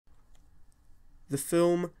The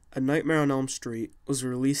film A Nightmare on Elm Street was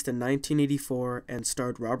released in 1984 and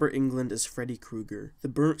starred Robert Englund as Freddy Krueger, the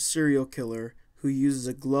burnt serial killer who uses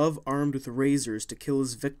a glove armed with razors to kill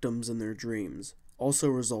his victims in their dreams, also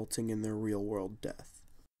resulting in their real-world death.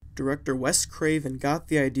 Director Wes Craven got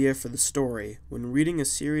the idea for the story when reading a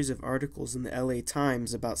series of articles in the LA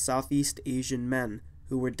Times about Southeast Asian men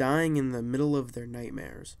who were dying in the middle of their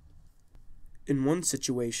nightmares. In one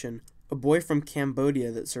situation, a boy from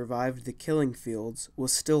Cambodia that survived the killing fields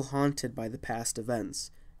was still haunted by the past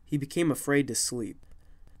events. He became afraid to sleep.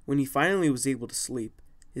 When he finally was able to sleep,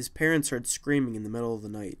 his parents heard screaming in the middle of the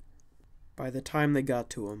night. By the time they got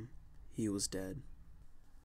to him, he was dead.